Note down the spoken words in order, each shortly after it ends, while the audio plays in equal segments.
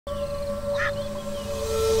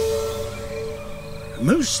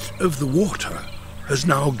Most of the water has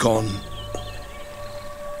now gone.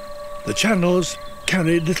 The channels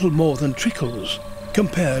carry little more than trickles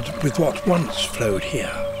compared with what once flowed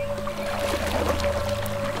here.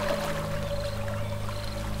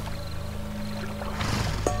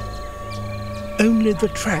 Only the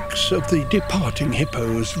tracks of the departing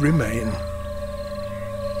hippos remain.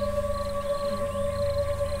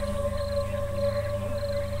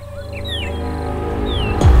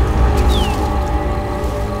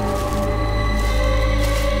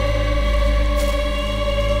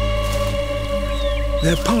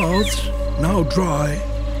 Their paths, now dry,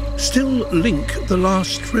 still link the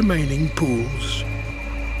last remaining pools.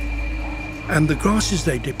 And the grasses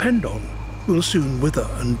they depend on will soon wither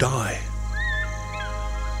and die.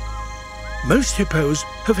 Most hippos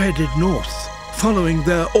have headed north, following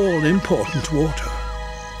their all-important water.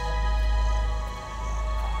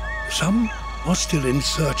 Some are still in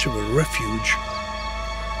search of a refuge.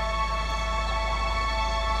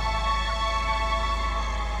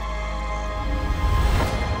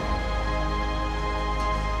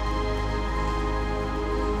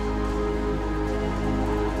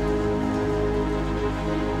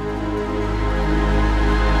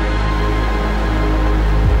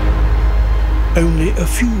 Only a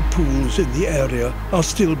few pools in the area are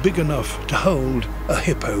still big enough to hold a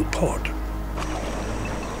hippo pod.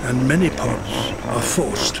 And many pods are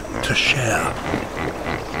forced to share.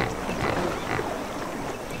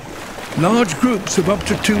 Large groups of up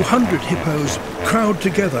to 200 hippos crowd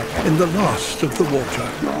together in the last of the water.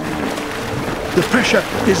 The pressure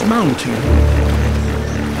is mounting.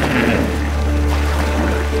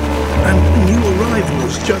 And new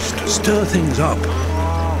arrivals just stir things up.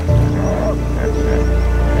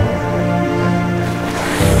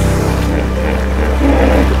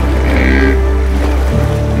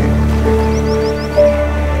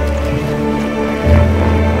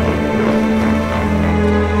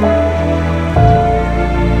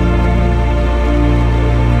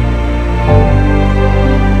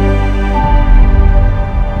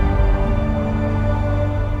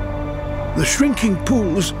 The shrinking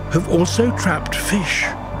pools have also trapped fish,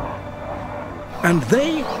 and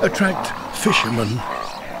they attract fishermen.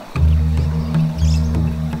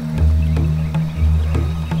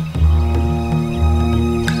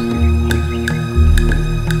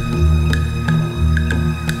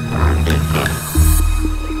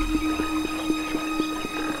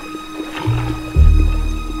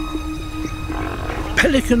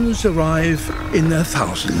 Pelicans arrive in their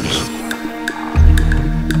thousands.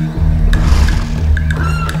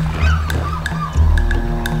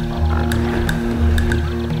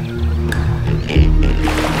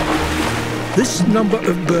 This number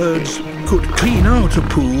of birds could clean out a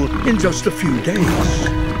pool in just a few days.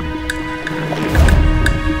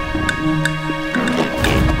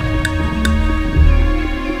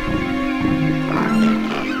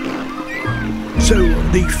 So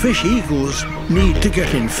the fish eagles need to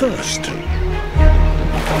get in first.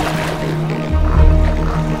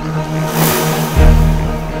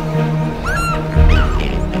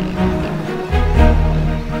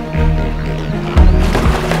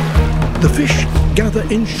 The fish gather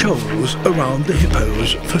in shoals around the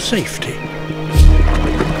hippos for safety.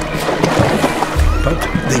 But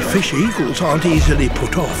the fish eagles aren't easily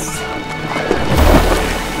put off.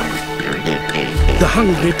 The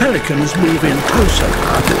hungry pelicans move in closer.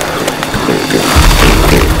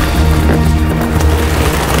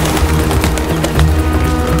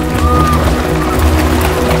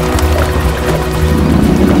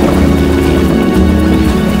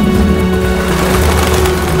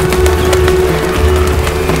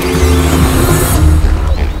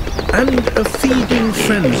 And a feeding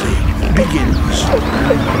frenzy begins.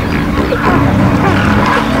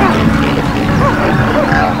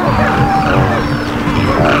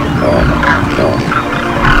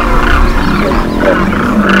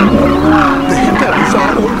 The hippos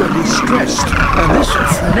are already stressed, and this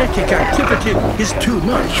frenetic activity is too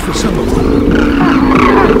much for some of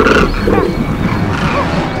them.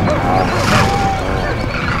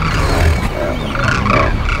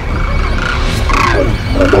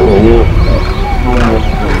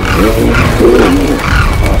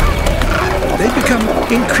 They become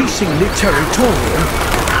increasingly territorial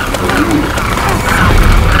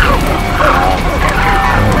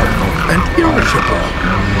and irritable.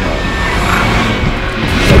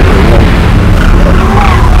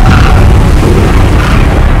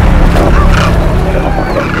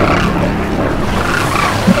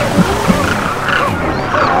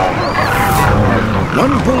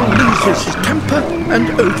 One bull loses his temper and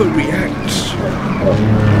overreacts.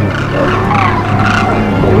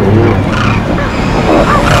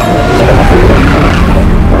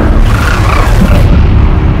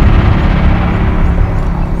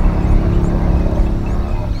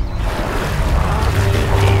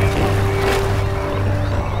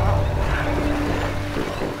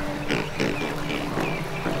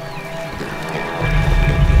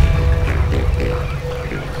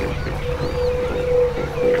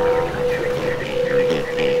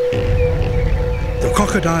 The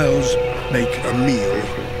crocodiles make a meal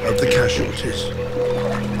of the casualties.